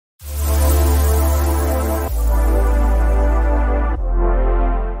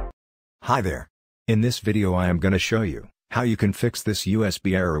Hi there. In this video I am gonna show you how you can fix this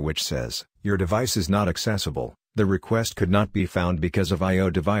USB error which says, your device is not accessible, the request could not be found because of I/O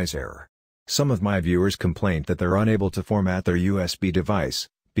device error. Some of my viewers complained that they're unable to format their USB device,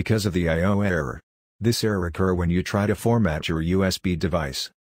 because of the I/O error. This error occurs when you try to format your USB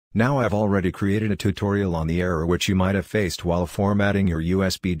device. Now I've already created a tutorial on the error which you might have faced while formatting your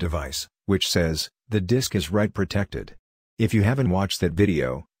USB device, which says, the disk is write protected. If you haven't watched that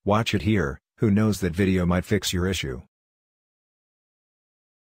video, watch it here, who knows that video might fix your issue.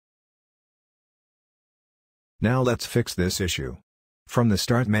 Now let's fix this issue. From the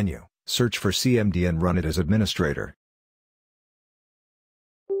Start menu, search for CMD and run it as administrator.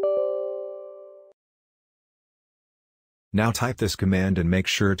 Now type this command and make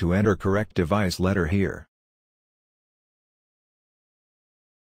sure to enter correct device letter here.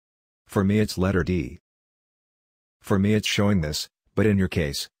 For me it's letter D. For me it's showing this, but in your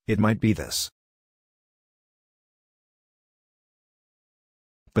case, it might be this.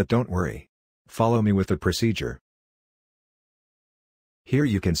 But don't worry. Follow me with the procedure. Here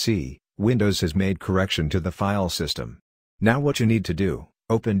you can see, Windows has made correction to the file system. Now what you need to do,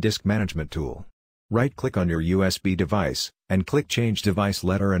 open Disk Management tool. Right-click on your USB device, and click Change Device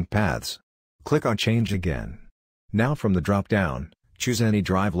Letter and Paths. Click on Change again. Now from the drop-down, choose any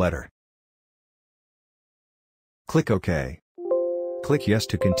drive letter. Click OK. Click Yes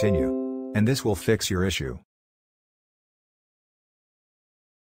to continue. And this will fix your issue.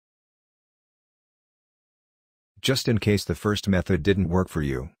 Just in case the first method didn't work for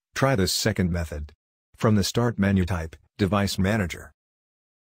you, try this second method. From the Start menu type, Device Manager.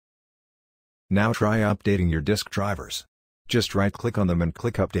 Now try updating your disk drivers. Just right-click on them and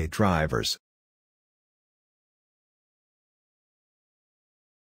click Update Drivers.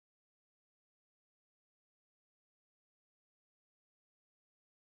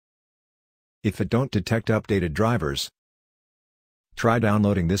 If it don't detect updated drivers, try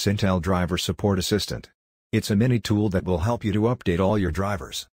downloading this Intel Driver Support Assistant. It's a mini tool that will help you to update all your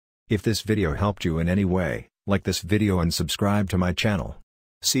drivers. If this video helped you in any way, like this video and subscribe to my channel.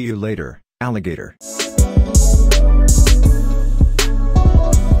 See you later, alligator.